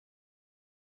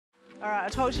Alright, I'll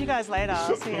talk to you guys later.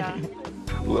 I'll see ya.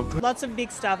 Lots of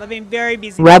big stuff. I've been very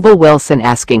busy. Rebel Wilson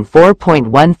asking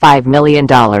 $4.15 million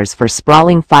for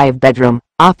sprawling 5-bedroom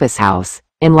office house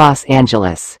in Los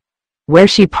Angeles, where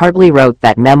she partly wrote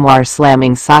that memoir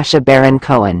slamming Sacha Baron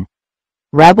Cohen.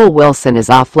 Rebel Wilson is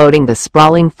offloading the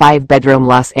sprawling 5-bedroom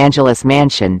Los Angeles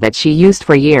mansion that she used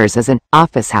for years as an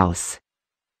office house.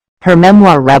 Her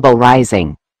memoir Rebel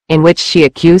Rising, in which she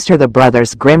accused her The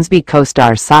Brothers Grimsby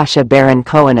co-star Sacha Baron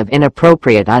Cohen of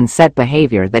inappropriate on-set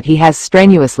behavior that he has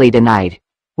strenuously denied,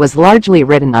 was largely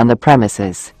written on the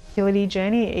premises.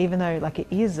 Journey, even though it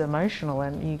is emotional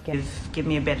and you give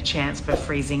me a better chance for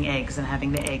freezing eggs and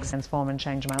having the eggs transform and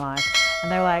change my life.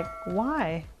 And they were like,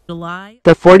 why?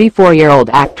 The 44-year-old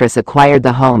actress acquired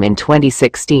the home in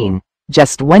 2016,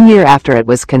 just 1 year after it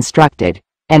was constructed,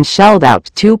 and shelled out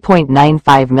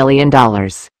 $2.95 million.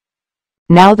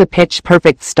 Now the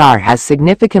pitch-perfect star has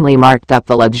significantly marked up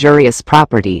the luxurious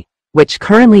property, which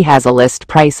currently has a list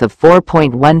price of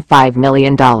 $4.15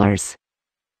 million.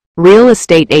 Real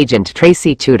estate agent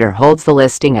Tracy Tudor holds the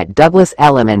listing at Douglas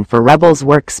Elliman for Rebel's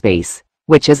Workspace,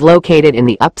 which is located in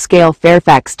the upscale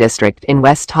Fairfax district in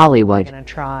West Hollywood. I'm gonna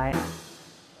try.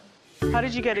 How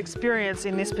did you get experience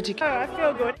in this particular? Oh, I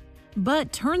feel good.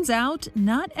 But turns out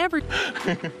not every.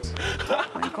 Oh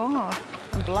my God,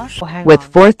 I'm blushing. With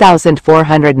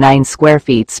 4,409 square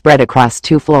feet spread across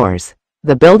 2 floors,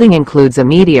 the building includes a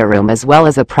media room as well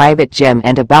as a private gym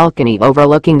and a balcony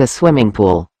overlooking the swimming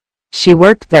pool. She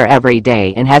worked there every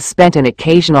day and has spent an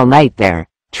occasional night there,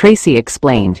 Tracy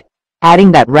explained,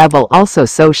 adding that Rebel also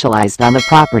socialized on the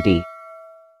property.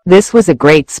 This was a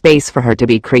great space for her to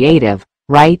be creative,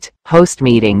 write, host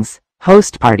meetings,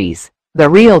 host parties, the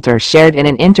realtor shared in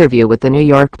an interview with the New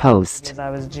York Post. What I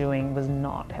was doing was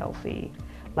not healthy.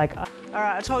 Alright,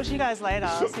 I'll talk to you guys later.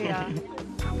 I'll see ya.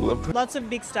 Lots of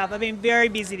big stuff. I've been very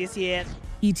busy this year.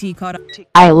 ET caught up.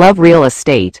 I love real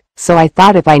estate, so I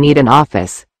thought if I need an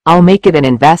office, I'll make it an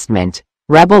investment,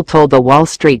 Rebel told the Wall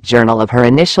Street Journal of her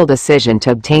initial decision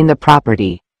to obtain the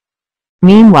property.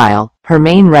 Meanwhile, her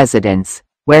main residence,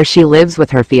 where she lives with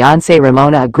her fiancé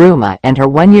Ramona Agruma and her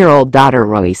 1-year-old daughter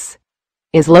Royce,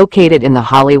 is located in the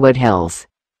Hollywood Hills.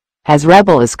 As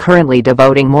Rebel is currently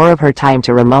devoting more of her time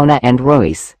to Ramona and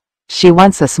Royce, she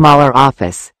wants a smaller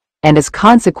office, and is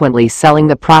consequently selling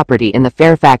the property in the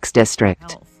Fairfax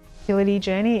district.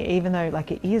 Journey, even though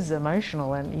it is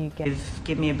emotional and you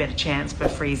give me a better chance for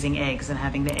freezing eggs and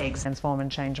having the eggs transform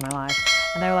and change my life.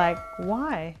 And they were like,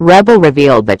 why? Rebel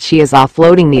revealed that she is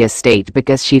offloading the estate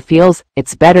because she feels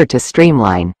it's better to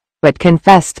streamline, but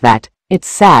confessed that it's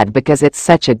sad because it's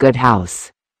such a good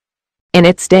house. In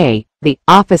its day, the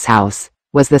office house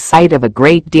was the site of a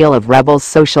great deal of Rebel's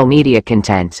social media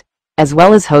content, as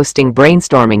well as hosting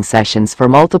brainstorming sessions for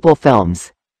multiple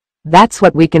films. That's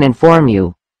what we can inform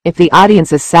you. If the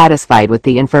audience is satisfied with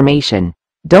the information,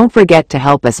 don't forget to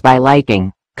help us by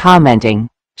liking, commenting,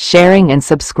 sharing and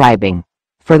subscribing.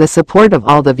 For the support of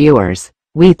all the viewers,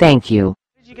 we thank you.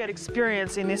 How did you get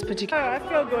experience in this particular? Oh, I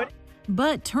feel good.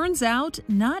 But turns out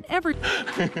not every.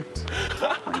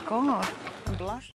 Oh my God, I'm blushing.